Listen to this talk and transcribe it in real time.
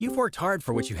You've worked hard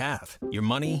for what you have. Your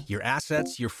money, your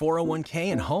assets, your 401k,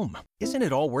 and home. Isn't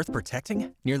it all worth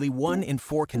protecting? Nearly 1 in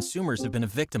 4 consumers have been a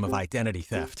victim of identity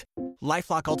theft.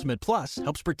 LifeLock Ultimate Plus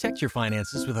helps protect your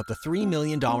finances with up to $3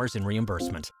 million in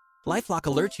reimbursement. LifeLock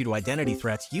alerts you to identity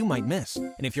threats you might miss.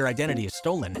 And if your identity is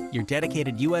stolen, your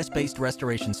dedicated U.S.-based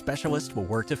restoration specialist will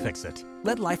work to fix it.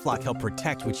 Let LifeLock help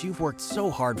protect what you've worked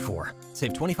so hard for.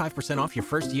 Save 25% off your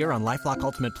first year on LifeLock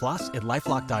Ultimate Plus at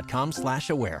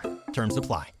LifeLock.com/aware. Terms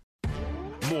apply.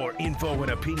 More info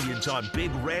and opinions on Big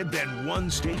Red than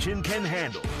one station can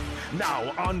handle.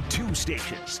 Now on 2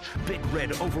 stations. Big Red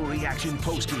Overreaction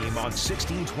postgame on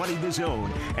 1620 The Zone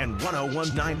and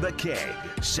 1019 The K.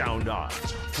 Sound off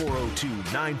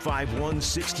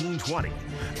 402-951-1620.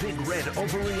 Big Red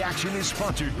Overreaction is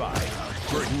sponsored by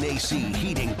Burton AC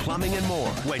Heating, Plumbing, and more.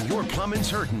 When your plumbing's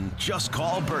hurting, just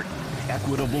call Burton.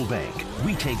 Equitable Bank.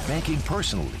 We take banking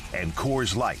personally. And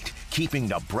Coors Light, keeping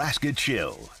Nebraska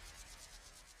chill.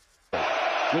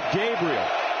 With Gabriel.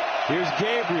 Here's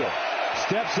Gabriel.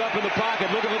 Steps up in the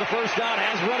pocket, looking for the first down,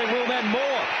 has running room and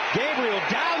more. Gabriel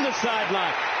down the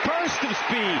sideline, burst of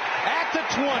speed at the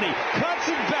 20, cuts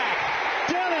it back.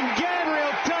 Dylan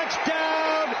Gabriel,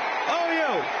 touchdown,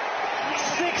 OU,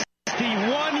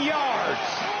 61 yards.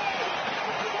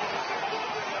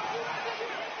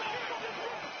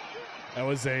 That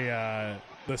was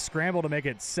the scramble to make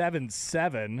it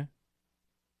 7-7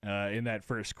 in that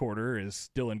first quarter as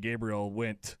Dylan Gabriel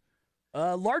went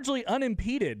largely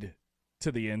unimpeded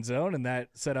to the end zone, and that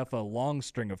set up a long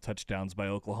string of touchdowns by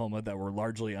Oklahoma that were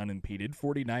largely unimpeded.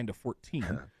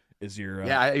 49-14 is your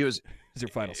is your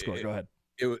final score. Go ahead.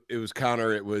 It was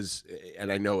Connor. It was,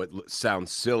 and I know it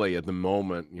sounds silly at the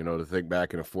moment, to think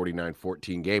back in a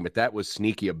 49-14 game, but that was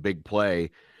sneaky a big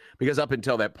play because up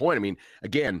until that point, I mean,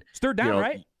 again, it's third down,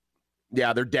 right?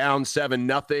 Yeah, they're down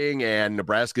 7-0, and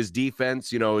Nebraska's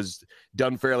defense, has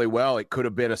done fairly well. It could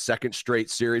have been a second straight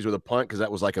series with a punt because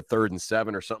that was like a 3rd and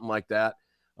 7 or something like that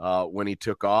when he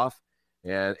took off.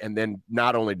 And then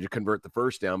not only to convert the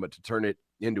first down, but to turn it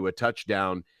into a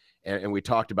touchdown. And we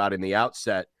talked about in the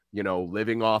outset,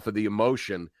 living off of the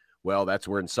emotion. Well, that's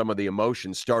when some of the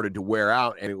emotion started to wear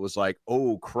out, and it was like,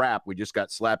 oh, crap, we just got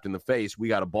slapped in the face. We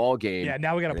got a ball game. Yeah,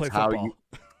 now we got to play football.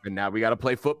 And now we got to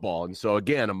play football. And so,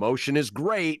 again, emotion is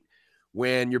great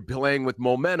when you're playing with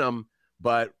momentum,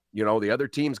 but, the other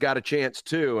team's got a chance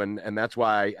too. And that's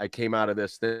why I came out of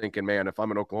this thinking, man, if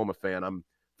I'm an Oklahoma fan, I'm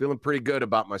feeling pretty good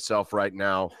about myself right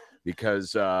now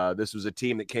because this was a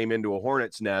team that came into a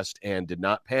hornet's nest and did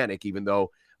not panic, even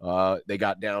though they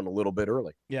got down a little bit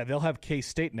early. Yeah, they'll have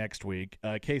K-State next week.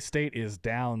 K-State is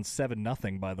down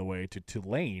 7-0, by the way, to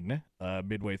Tulane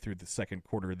midway through the second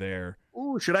quarter there.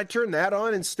 Ooh, should I turn that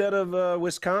on instead of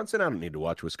Wisconsin? I don't need to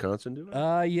watch Wisconsin, do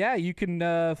I? Yeah, you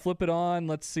can flip it on.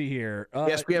 Let's see here.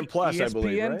 ESPN Plus, I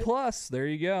believe, right? ESPN Plus, there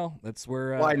you go. That's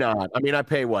where. Why not? I mean, I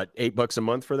pay, what, $8 a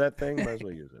month for that thing? Might as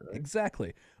well use it, right?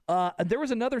 Exactly. There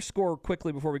was another score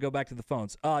quickly before we go back to the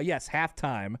phones. Yes,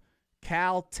 halftime.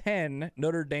 Cal 10,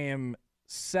 Notre Dame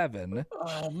 7.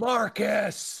 Oh,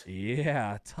 Marcus.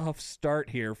 Yeah, tough start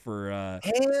here for and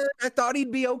I thought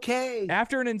he'd be okay.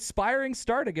 After an inspiring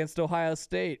start against Ohio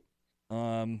State.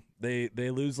 They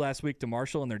lose last week to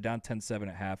Marshall, and they're down 10-7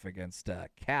 at half against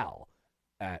Cal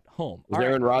at home. Is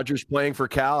Aaron Rodgers playing for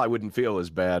Cal? I wouldn't feel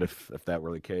as bad if that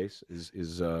were the case. Is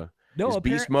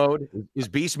beast mode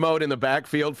in the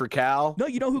backfield for Cal? No,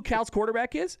 you know who Cal's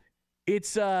quarterback is?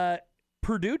 It's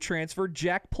Purdue transfer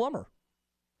Jack Plummer.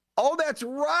 Oh, that's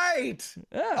right.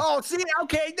 Yeah. Oh, see,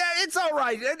 okay, it's all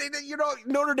right.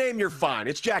 Notre Dame, you're fine.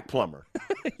 It's Jack Plummer.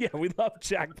 Yeah, we love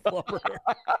Jack Plummer.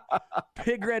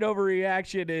 Big Red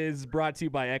Overreaction is brought to you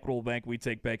by Equitable Bank. We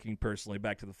take banking personally.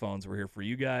 Back to the phones. We're here for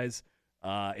you guys.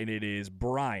 And it is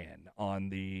Brian on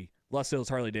the Los Hills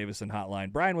Harley-Davidson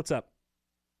hotline. Brian, what's up?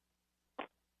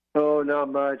 Oh,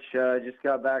 not much. Just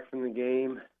got back from the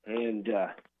game and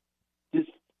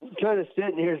just kind of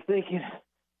sitting here thinking,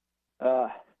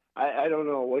 I don't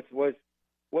know what's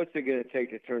it going to take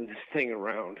to turn this thing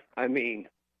around. I mean,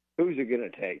 who's it going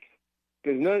to take?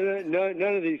 Because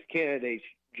none of these candidates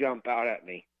jump out at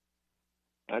me.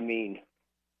 I mean,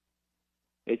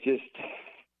 it's just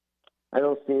I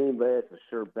don't see anybody that's a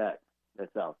sure bet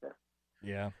that's out there.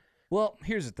 Yeah. Well,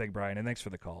 here's the thing, Brian, and thanks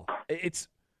for the call.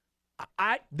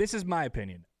 This is my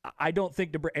opinion. I don't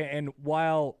think and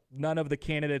while none of the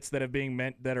candidates that are being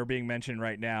mentioned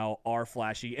right now are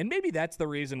flashy, and maybe that's the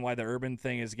reason why the Urban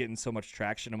thing is getting so much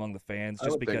traction among the fans,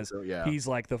 just because he's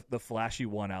like the flashy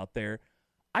one out there.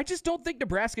 I just don't think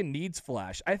Nebraska needs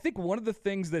flash. I think one of the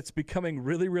things that's becoming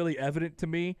really, really evident to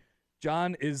me,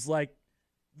 John, is like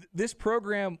this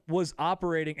program was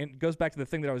operating, and it goes back to the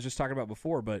thing that I was just talking about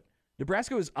before, but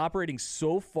Nebraska was operating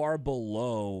so far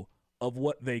below of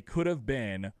what they could have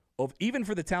been, of even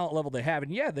for the talent level they have.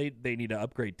 And yeah, they need to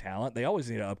upgrade talent. They always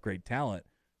need to upgrade talent.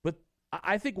 But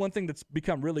I think one thing that's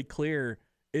become really clear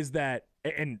is that,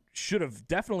 and should have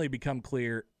definitely become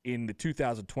clear in the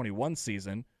 2021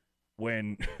 season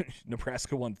when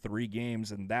Nebraska won 3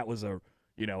 games, and that was an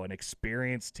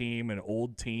experienced team, an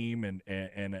old team, and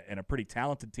a pretty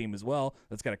talented team as well.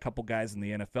 That's got a couple guys in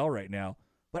the NFL right now.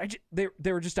 But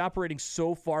they were just operating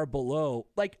so far below.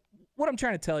 Like, what I'm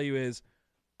trying to tell you is,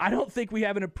 I don't think we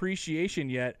have an appreciation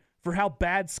yet for how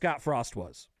bad Scott Frost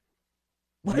was.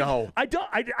 Like, no, I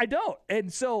don't.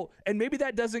 And maybe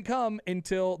that doesn't come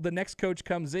until the next coach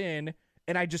comes in,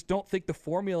 and I just don't think the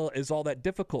formula is all that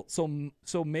difficult.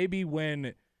 So maybe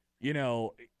when,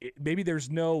 maybe there's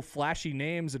no flashy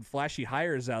names and flashy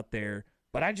hires out there,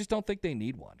 but I just don't think they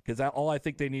need one, because all I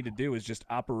think they need to do is just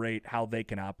operate how they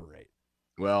can operate.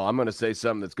 Well, I'm going to say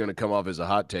something that's going to come off as a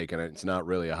hot take, and it's not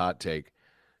really a hot take.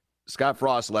 Scott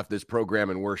Frost left this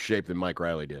program in worse shape than Mike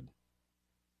Riley did.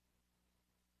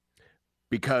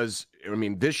 Because,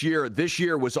 this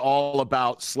year was all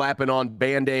about slapping on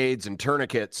Band-Aids and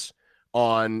tourniquets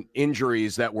on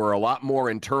injuries that were a lot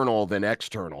more internal than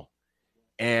external.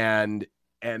 And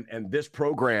this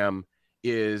program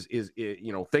is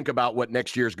think about what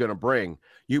next year is going to bring.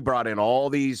 You brought in all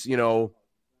these,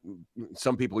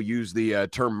 some people use the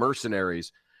term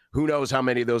mercenaries. Who knows how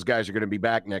many of those guys are going to be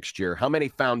back next year? How many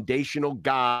foundational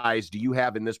guys do you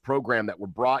have in this program that were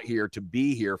brought here to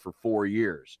be here for 4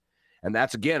 years? And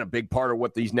that's, again, a big part of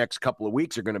what these next couple of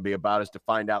weeks are going to be about, is to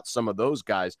find out some of those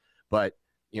guys. But,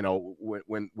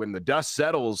 when the dust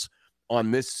settles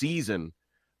on this season,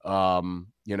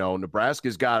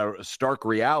 Nebraska's got a stark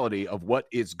reality of what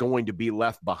is going to be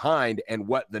left behind and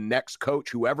what the next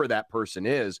coach, whoever that person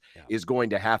is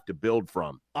going to have to build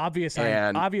from. Obvious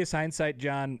hindsight,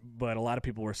 John, but a lot of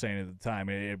people were saying at the time,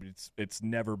 it's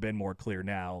never been more clear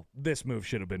now. This move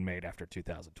should have been made after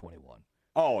 2021.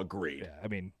 Oh, agreed.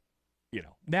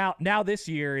 Yeah, now this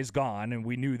year is gone, and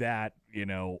we knew that,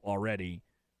 already.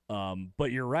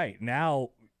 But you're right.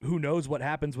 Now, who knows what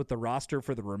happens with the roster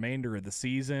for the remainder of the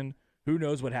season? Who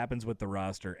knows what happens with the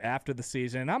roster after the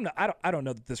season? And I don't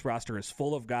know that this roster is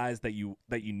full of guys that you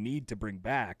need to bring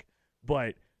back,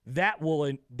 but that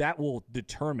will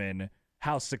determine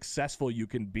how successful you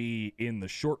can be in the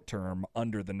short term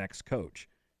under the next coach.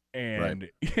 And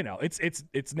right.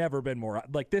 It's never been more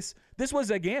like this. This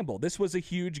was a gamble. This was a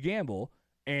huge gamble,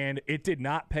 and it did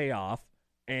not pay off.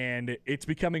 And it's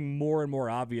becoming more and more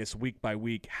obvious week by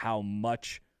week how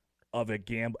much of a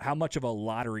gamble, how much of a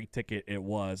lottery ticket it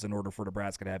was in order for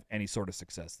Nebraska to have any sort of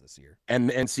success this year.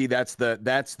 And see, that's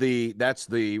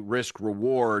the risk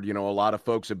reward. A lot of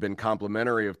folks have been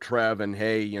complimentary of Trev, and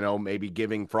hey, maybe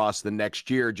giving Frost the next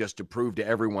year just to prove to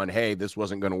everyone, hey, this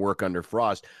wasn't going to work under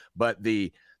Frost. But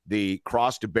the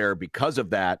cross to bear because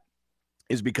of that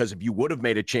is because if you would have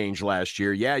made a change last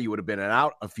year, you would have been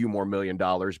out a few more $1 million,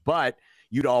 but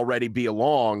you'd already be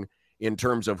along in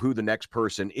terms of who the next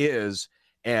person is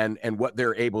and what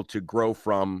they're able to grow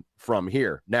from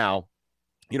here. Now,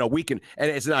 we can, and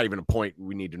it's not even a point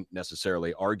we need to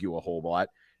necessarily argue a whole lot.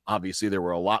 Obviously, there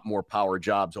were a lot more power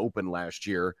jobs open last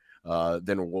year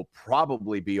than will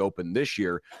probably be open this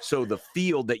year. So the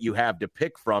field that you have to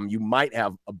pick from, you might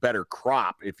have a better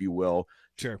crop, if you will,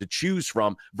 to choose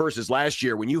from, versus last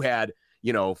year when you had,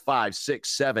 5, 6,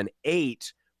 7,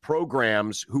 8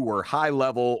 programs who were high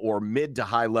level or mid to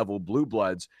high level blue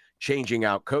bloods changing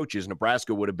out coaches.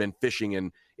 Nebraska would have been fishing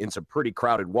in some pretty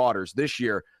crowded waters. This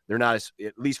year, they're not,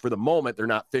 at least for the moment, they're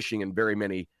not fishing in very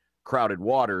many crowded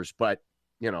waters. But,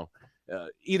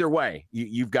 either way,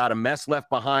 you've got a mess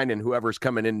left behind, and whoever's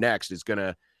coming in next is going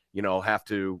to, have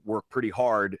to work pretty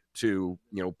hard to,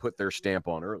 put their stamp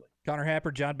on early. Connor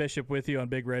Happer, John Bishop with you on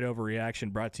Big Red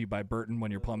Overreaction, brought to you by Burton.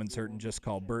 When your plumbing's hurting, just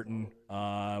call Burton.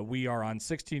 We are on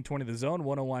 1620 The Zone,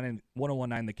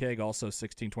 1019 The Keg, also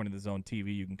 1620 The Zone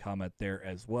TV. You can comment there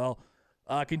as well.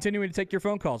 Continuing to take your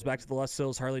phone calls. Back to the Les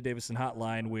Sills Harley-Davidson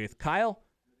hotline with Kyle.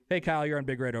 Hey, Kyle, you're on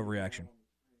Big Red Overreaction.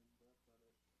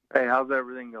 Hey, how's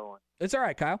everything going? It's all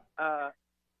right, Kyle.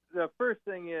 The first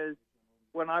thing is,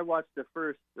 when I watched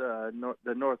the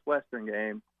Northwestern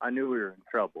game, I knew we were in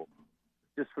trouble.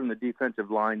 Just from the defensive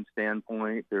line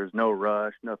standpoint, there's no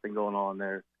rush, nothing going on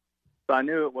there. So I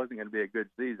knew it wasn't going to be a good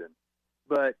season.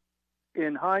 But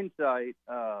in hindsight,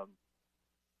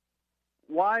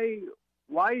 why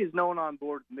is no one on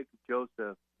board with Mickey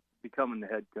Joseph becoming the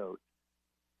head coach?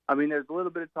 I mean, there's a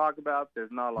little bit of talk about,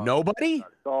 there's not a lot. Nobody?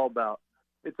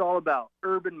 It's all about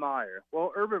Urban Meyer.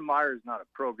 Well, Urban Meyer is not a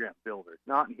program builder,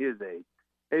 not in his age.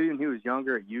 Maybe when he was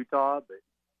younger at Utah, but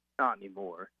not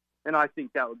anymore. And I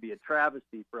think that would be a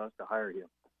travesty for us to hire him.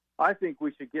 I think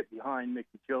we should get behind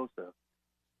Mickey Joseph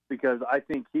because I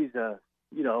think he's a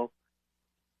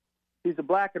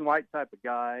black and white type of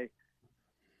guy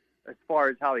as far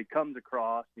as how he comes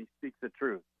across. He speaks the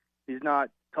truth. He's not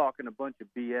talking a bunch of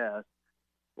BS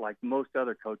like most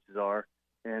other coaches are.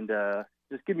 And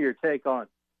just give me your take on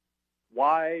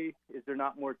why is there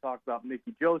not more talk about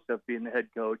Mickey Joseph being the head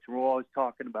coach? And we're always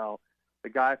talking about the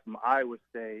guy from Iowa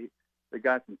State, the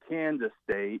guy from Kansas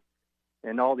State,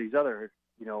 and all these other,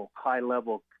 more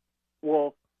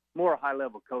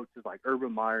high-level coaches like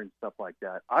Urban Meyer and stuff like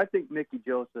that. I think Mickey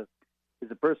Joseph is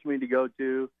the person we need to go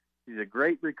to. He's a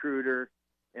great recruiter,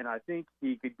 and I think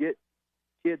he could get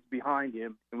kids behind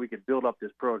him, and we could build up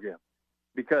this program.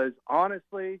 Because,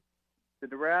 honestly, the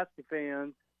Nebraska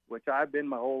fans, which I've been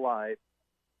my whole life,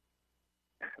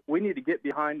 we need to get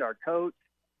behind our coach,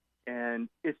 and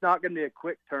it's not going to be a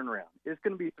quick turnaround. It's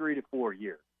going to be 3 to 4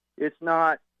 years. We're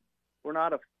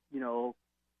not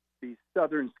these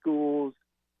southern schools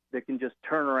that can just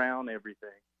turn around everything.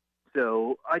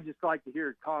 So I just like to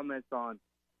hear comments on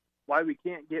why we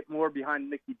can't get more behind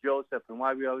Mickey Joseph and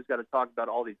why we always got to talk about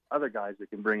all these other guys that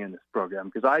can bring in this program,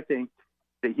 because I think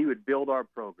that he would build our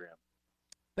program.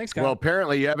 Thanks, Kyle. Well,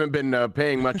 apparently you haven't been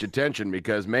paying much attention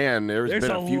because, man, there's been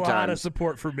a few times. There's a lot of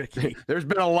support for Mickey. There's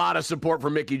been a lot of support for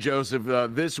Mickey Joseph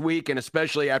this week, and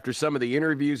especially after some of the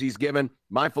interviews he's given.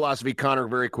 My philosophy, Connor,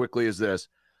 very quickly is this.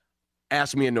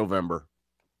 Ask me in November.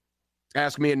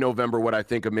 Ask me in November what I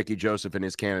think of Mickey Joseph and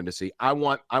his candidacy. I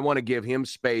want to give him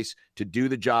space to do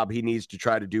the job he needs to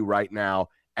try to do right now.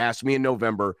 Ask me in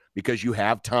November because you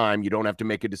have time. You don't have to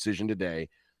make a decision today.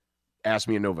 Ask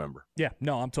me in November. Yeah,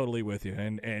 no, I'm totally with you,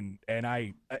 and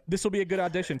I this will be a good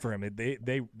audition for him.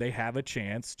 They have a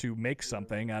chance to make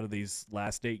something out of these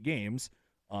last 8 games.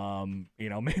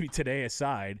 Maybe today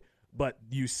aside, but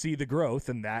you see the growth,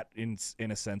 and that in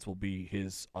a sense will be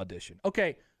his audition.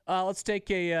 Okay, let's take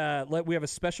we have a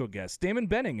special guest. Damon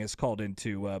Benning is called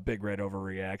into Big Red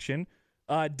Overreaction.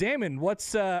 Damon,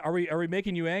 what's are we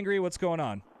making you angry? What's going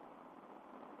on?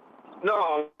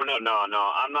 No.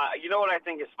 I'm not. You know what I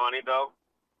think is funny, though?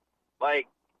 Like,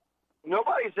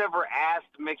 nobody's ever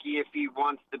asked Mickey if he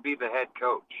wants to be the head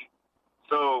coach.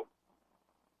 So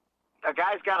a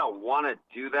guy's got to want to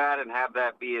do that and have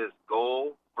that be his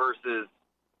goal versus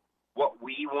what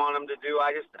we want him to do.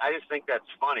 I just think that's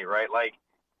funny, right? Like,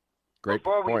 great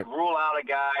before point. we rule out a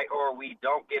guy or we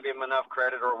don't give him enough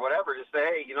credit or whatever, just say,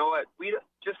 hey, you know what? We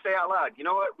just say out loud, you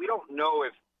know what? We don't know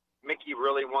if Mickey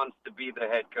really wants to be the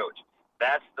head coach.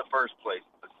 That's the first place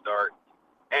to start,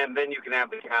 and then you can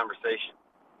have the conversation.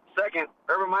 Second,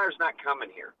 Urban Meyer's not coming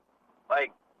here.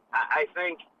 Like, I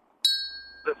think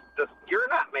you're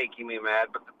not making me mad,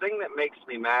 but the thing that makes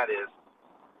me mad is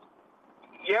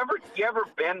you ever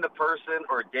been the person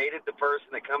or dated the person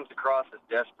that comes across as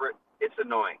desperate? It's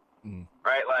annoying,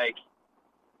 right? Like,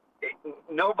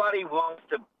 nobody wants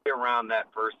to be around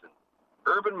that person.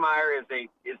 Urban Meyer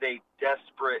is a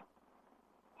desperate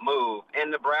move,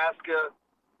 and Nebraska,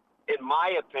 in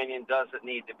my opinion, doesn't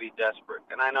need to be desperate.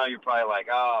 And I know you're probably like,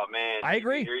 oh man, I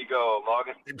agree. Here you go,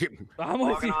 logging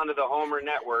onto the Homer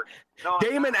Network. No,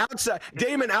 Damon,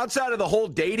 outside of the whole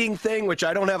dating thing, which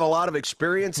I don't have a lot of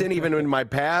experience in, even in my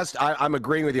past, I'm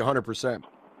agreeing with you 100%.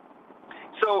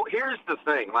 So here's the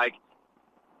thing, like,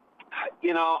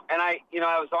 and I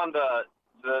was on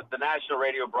the national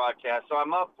radio broadcast, so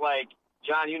I'm up like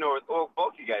John,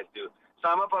 both you guys do. So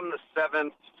I'm up on the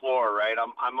 7th floor, right?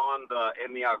 I'm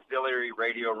in the auxiliary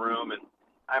radio room, and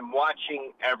I'm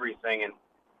watching everything, and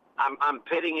I'm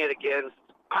pitting it against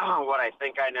what I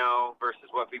think I know versus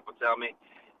what people tell me.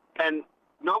 And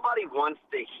nobody wants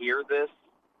to hear this,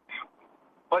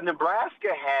 but Nebraska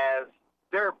has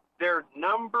their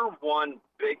number one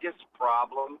biggest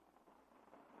problem.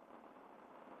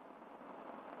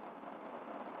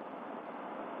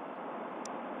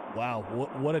 Wow,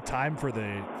 what a time for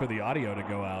the audio to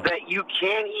go out. That you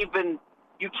can't even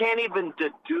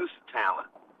deduce talent.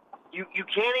 You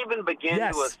can't even begin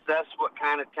to assess what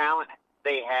kind of talent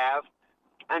they have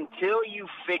until you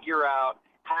figure out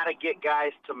how to get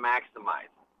guys to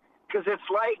maximize. Because it's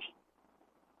like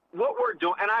what we're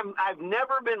doing, and I've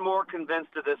never been more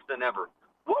convinced of this than ever.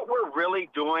 What we're really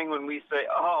doing when we say,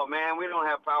 oh man, we don't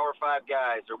have Power 5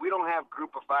 guys, or we don't have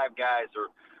Group of 5 guys, or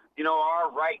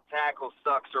our right tackle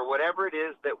sucks, or whatever it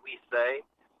is that we say,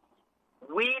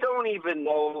 we don't even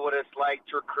know what it's like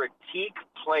to critique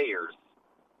players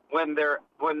when they're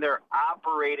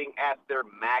operating at their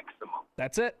maximum.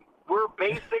 That's it. We're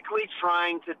basically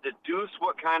trying to deduce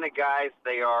what kind of guys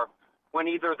they are when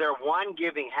either they're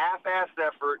giving half-ass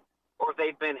effort or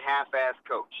they've been half-ass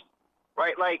coached,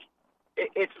 right? Like,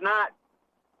 it's not.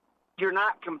 You're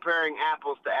not comparing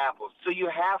apples to apples, so you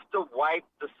have to wipe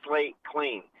the slate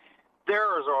clean.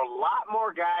 There's a lot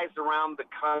more guys around the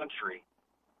country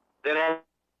that have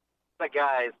the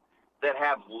guys that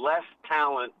have less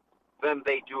talent than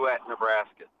they do at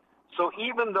Nebraska. So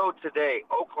even though today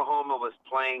Oklahoma was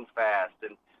playing fast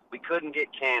and we couldn't get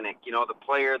Kanik, the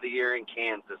player of the year in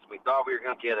Kansas, we thought we were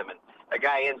going to get him, and a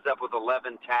guy ends up with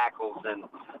 11 tackles and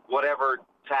whatever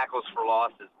tackles for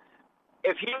losses.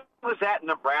 If he was at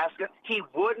Nebraska, he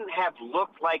wouldn't have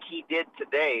looked like he did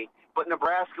today, but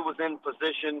Nebraska was in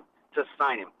position to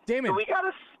sign him. Damon. So we got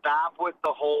to stop with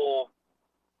the whole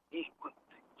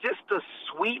just the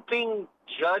sweeping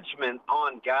judgment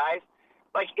on guys.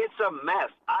 Like, it's a mess.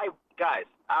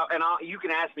 You can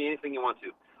ask me anything you want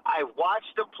to. I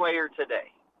watched a player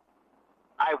today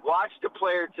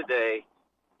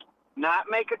not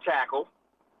make a tackle.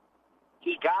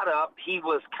 He got up. He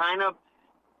was kind of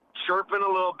chirping a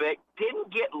little bit,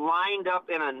 didn't get lined up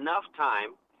in enough time,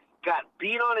 got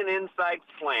beat on an inside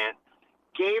slant.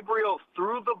 Gabriel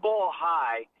threw the ball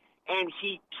high, and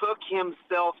he took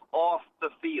himself off the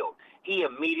field. He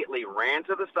immediately ran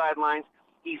to the sidelines.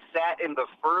 He sat in the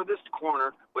furthest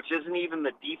corner, which isn't even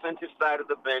the defensive side of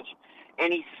the bench,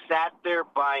 and he sat there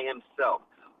by himself.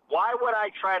 Why would I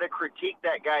try to critique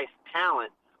that guy's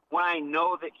talent when I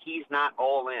know that he's not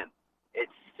all in?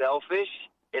 It's selfish.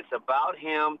 It's about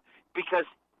him because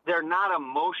they're not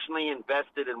emotionally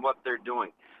invested in what they're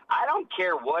doing. I don't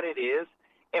care what it is.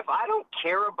 If I don't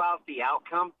care about the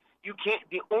outcome, you can't.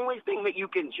 The only thing that you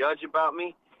can judge about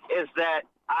me is that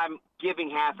I'm giving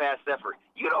half-ass effort.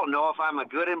 You don't know if I'm a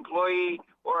good employee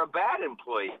or a bad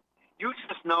employee. You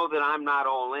just know that I'm not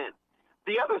all in.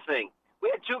 The other thing, we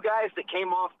had two guys that came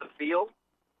off the field.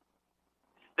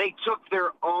 They took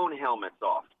their own helmets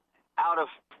off out of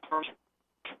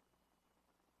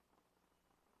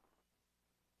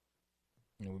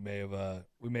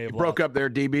We may have broke up there.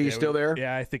 DB, you still there?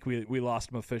 Yeah, I think we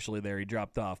lost him officially there. He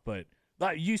dropped off, but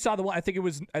you saw the one. I think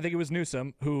it was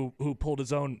Newsome who pulled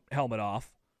his own helmet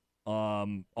off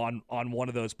on one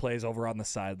of those plays over on the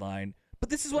sideline. But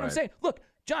this is what I'm saying. Look,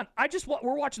 John,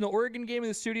 we're watching the Oregon game in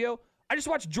the studio. I just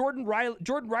watched Jordan Riley.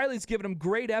 Jordan Riley's giving him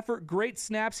great effort, great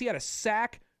snaps. He had a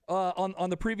sack on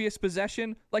the previous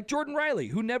possession. Like Jordan Riley,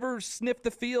 who never sniffed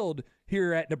the field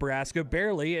here at Nebraska,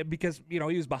 barely, because he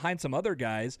was behind some other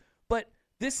guys. But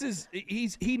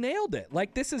he nailed it.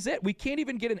 Like, this is it. We can't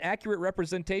even get an accurate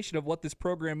representation of what this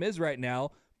program is right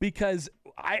now because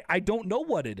I don't know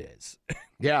what it is.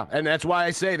 Yeah, and that's why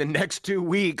I say the next 2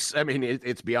 weeks, I mean,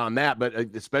 it's beyond that, but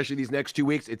especially these next 2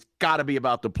 weeks, it's got to be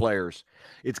about the players.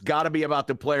 It's got to be about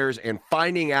the players and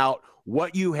finding out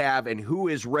what you have and who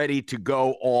is ready to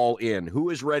go all in, who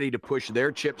is ready to push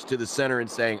their chips to the center and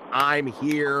saying, I'm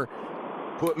here,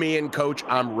 put me in, coach,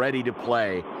 I'm ready to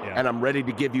play, and I'm ready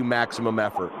to give you maximum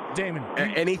effort. Damon.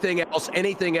 Anything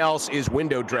else is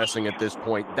window dressing at this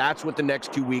point. That's what the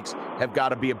next 2 weeks have got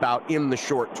to be about in the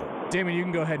short term. Damon, you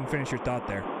can go ahead and finish your thought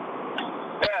there.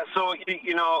 Yeah, so,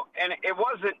 and it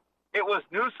was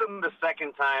Newsome the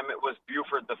second time, it was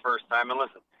Buford the first time. And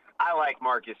listen, I like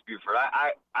Marcus Buford.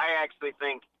 I actually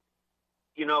think,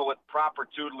 with proper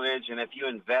tutelage and if you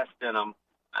invest in him,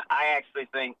 I actually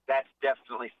think that's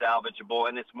definitely salvageable,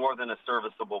 and it's more than a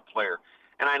serviceable player.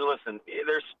 And listen,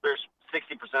 there's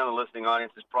 60% of the listening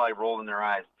audience is probably rolling their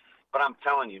eyes. But I'm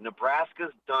telling you,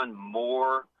 Nebraska's done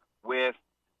more with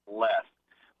less.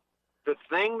 The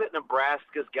thing that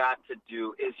Nebraska's got to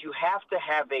do is you have to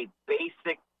have a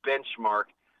basic benchmark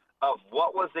of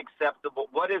what is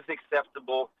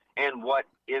acceptable, and what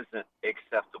isn't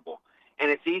acceptable. And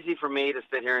it's easy for me to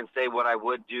sit here and say what I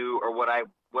would do or what I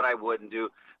wouldn't do.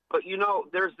 But,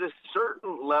 there's this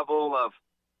certain level of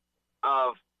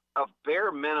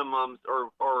bare minimums or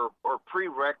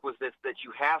prerequisites that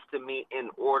you have to meet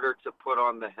in order to put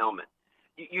on the helmet.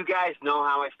 You guys know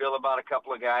how I feel about a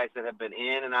couple of guys that have been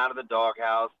in and out of the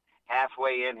doghouse,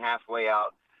 halfway in, halfway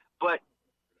out. But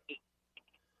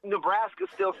Nebraska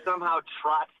still somehow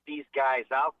trots these guys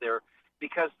out there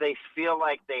because they feel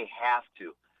like they have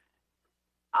to.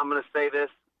 I'm going to say this,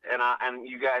 and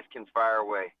you guys can fire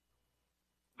away.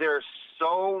 There's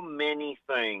so many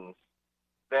things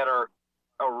that are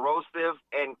erosive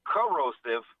and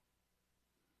corrosive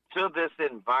to this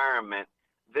environment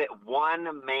that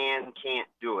one man can't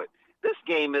do it. This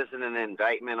game isn't an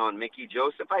indictment on Mickey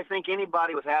Joseph. I think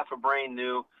anybody with half a brain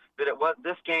knew that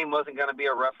this game wasn't going to be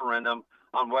a referendum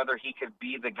on whether he could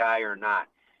be the guy or not.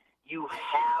 You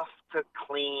have to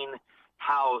clean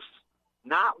house,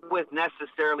 not with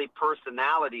necessarily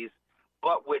personalities,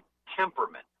 but with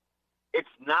temperament. It's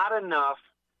not enough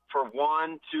for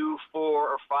 1, 2, 4,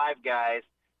 or 5 guys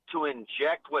to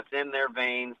inject what's in their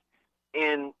veins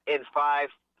in 5,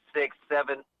 6,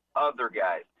 7 other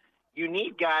guys. You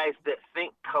need guys that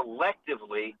think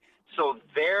collectively, so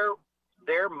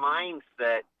their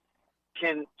mindset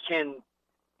can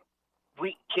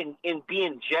be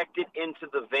injected into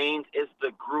the veins as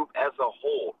the group as a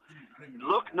whole.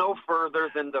 Look no further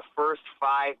than the first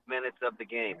 5 minutes of the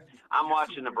game. I'm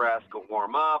watching Nebraska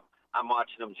warm up. I'm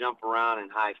watching them jump around and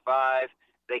high five.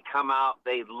 They come out,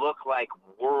 they look like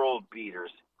world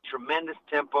beaters. Tremendous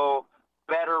tempo,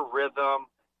 better rhythm,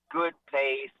 good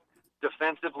pace.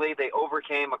 Defensively, they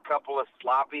overcame a couple of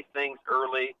sloppy things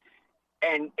early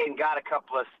and got a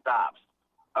couple of stops.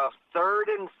 A 3rd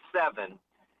and 7,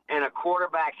 and a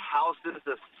quarterback houses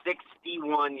a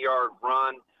 61-yard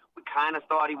run. We kind of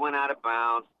thought he went out of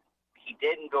bounds. He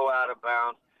didn't go out of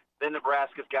bounds. Then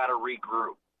Nebraska's got to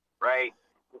regroup, right?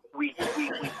 We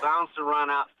bounce a run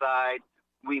outside.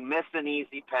 We miss an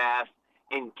easy pass.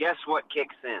 And guess what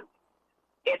kicks in?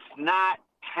 It's not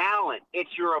talent.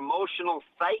 It's your emotional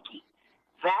psyche.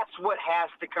 That's what has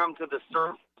to come to the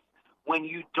surface when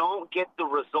you don't get the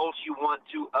results you want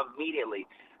to immediately.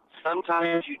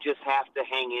 Sometimes you just have to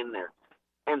hang in there.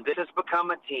 And this has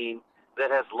become a team that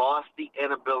has lost the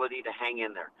inability to hang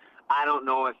in there. I don't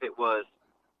know if it was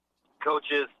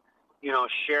coaches,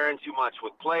 sharing too much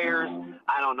with players.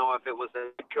 I don't know if it was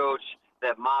a coach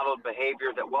that modeled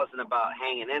behavior that wasn't about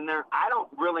hanging in there. I don't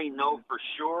really know for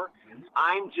sure.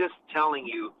 I'm just telling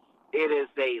you, it is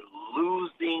a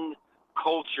losing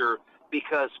culture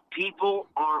because people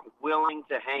aren't willing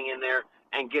to hang in there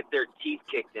and get their teeth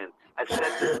kicked in. I've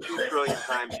said this 2 trillion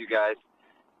times, you guys.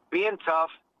 Being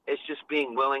tough is just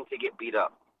being willing to get beat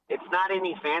up. It's not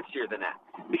any fancier than that.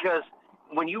 Because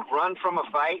when you run from a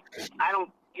fight,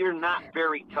 you're not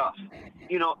very tough.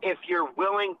 If you're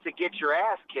willing to get your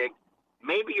ass kicked,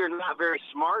 maybe you're not very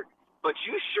smart, but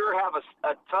you sure have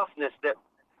a toughness that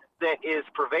is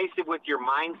pervasive with your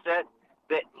mindset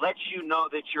that lets you know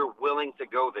that you're willing to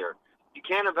go there. You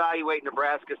can't evaluate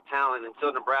Nebraska's talent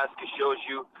until Nebraska shows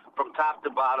you from top to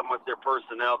bottom with their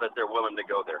personnel that they're willing to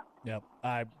go there.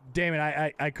 Yep. Damon,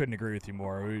 I couldn't agree with you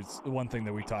more. It was one thing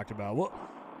that we talked about. Well,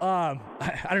 I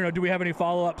don't know. Do we have any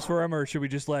follow-ups for him, or should we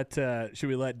just let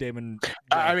Damon go?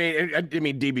 I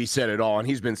mean, DB said it all, and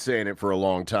he's been saying it for a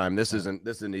long time. This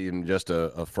isn't even just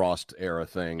a Frost era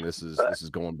thing. This is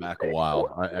going back a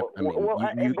while.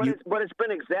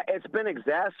 It's been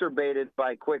exacerbated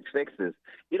by quick fixes.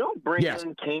 You don't bring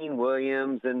in Kane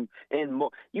Williams and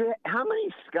more. How many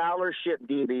scholarship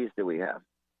DBs do we have?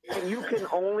 And you can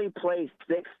only play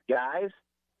 6 guys.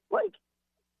 Like,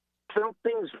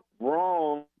 something's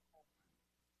wrong.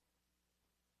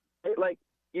 Like,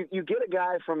 you get a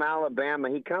guy from Alabama,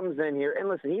 he comes in here, and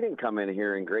listen, he didn't come in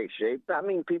here in great shape. I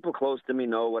mean, people close to me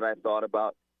know what I thought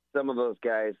about some of those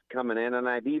guys coming in, and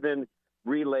I've even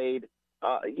relayed,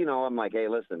 I'm like, hey,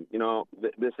 listen,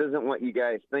 this isn't what you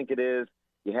guys think it is.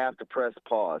 You have to press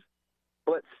pause.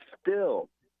 But still,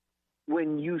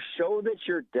 when you show that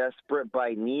you're desperate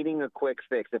by needing a quick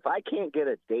fix, if I can't get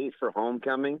a date for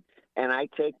homecoming and I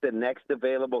take the next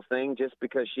available thing just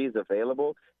because she's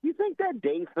available, you think that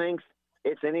date thinks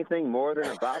it's anything more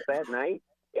than about that night?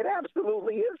 It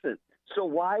absolutely isn't. So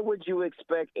why would you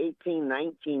expect 18,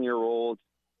 19-year-olds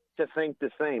to think the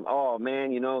same? Oh,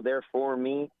 man, they're for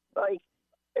me. Like,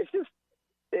 it's just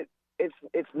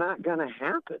it's not going to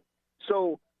happen.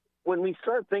 So when we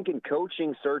start thinking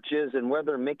coaching searches and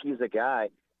whether Mickey's a guy,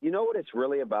 you know what it's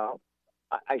really about?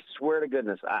 I swear to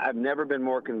goodness, I've never been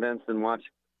more convinced than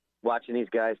watching these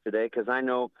guys today, because I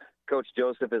know Coach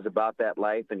Joseph is about that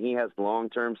life, and he has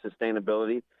long-term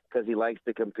sustainability because he likes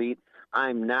to compete.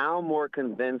 I'm now more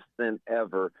convinced than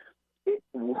ever,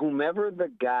 whomever the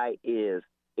guy is,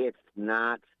 it's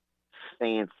not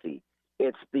fancy.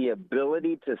 It's the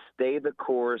ability to stay the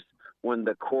course when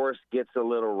the course gets a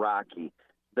little rocky.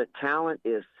 The talent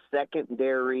is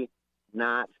secondary,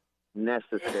 not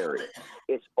necessary.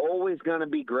 It's always going to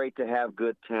be great to have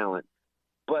good talent,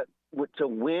 but to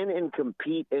win and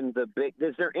compete in the big,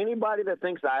 is there anybody that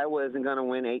thinks Iowa isn't going to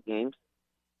win 8 games?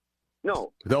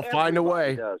 No. They'll find a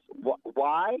way. Does.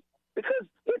 Why? Because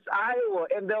it's Iowa,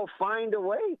 and they'll find a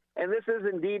way. And this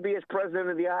isn't DB as president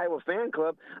of the Iowa fan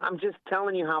club. I'm just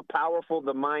telling you how powerful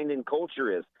the mind and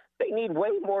culture is. They need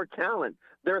way more talent.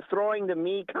 They're throwing to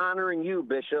me, Connor, and you,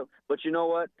 Bishop. But you know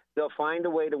what? They'll find a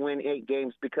way to win 8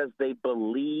 games because they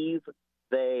believe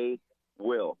they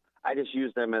will. I just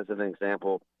use them as an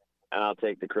example, and I'll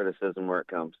take the criticism where it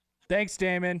comes. Thanks,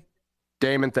 Damon.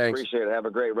 Damon, thanks. Appreciate it. Have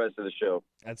a great rest of the show.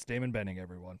 That's Damon Benning,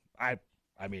 everyone. I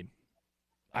mean,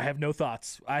 I have no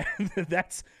thoughts.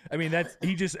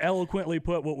 He just eloquently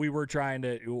put what we were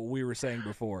saying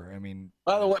before. I mean,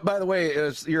 by the way,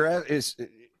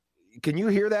 can you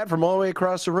hear that from all the way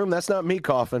across the room? That's not me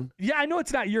coughing. Yeah, I know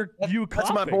it's not you coughing.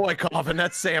 That's my boy coughing.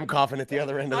 That's Sam coughing at the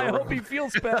other end of the room. I hope he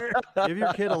feels better. Give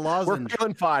your kid a lozenge. We're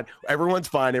feeling fine. Everyone's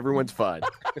fine. Everyone's fine.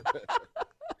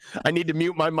 I need to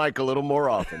mute my mic a little more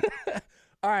often.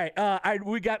 All right,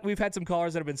 we've had some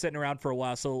callers that have been sitting around for a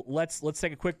while, so let's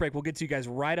take a quick break. We'll get to you guys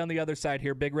right on the other side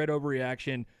here. Big Red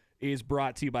Overreaction is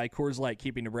brought to you by Coors Light,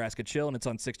 keeping Nebraska chill, and it's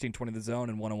on 1620 The Zone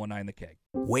and 101.9 The Keg.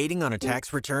 Waiting on a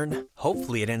tax return?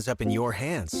 Hopefully it ends up in your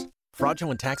hands.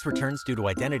 Fraudulent tax returns due to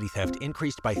identity theft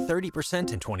increased by 30%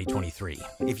 in 2023.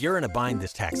 If you're in a bind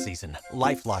this tax season,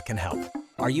 LifeLock can help.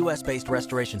 Our U.S.-based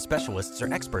restoration specialists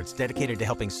are experts dedicated to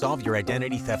helping solve your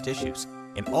identity theft issues.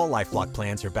 And all LifeLock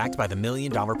plans are backed by the $1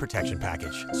 Million Protection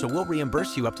Package. So we'll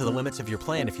reimburse you up to the limits of your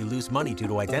plan if you lose money due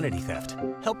to identity theft.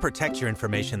 Help protect your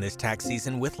information this tax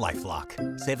season with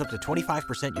LifeLock. Save up to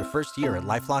 25% your first year at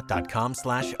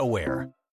LifeLock.com/aware.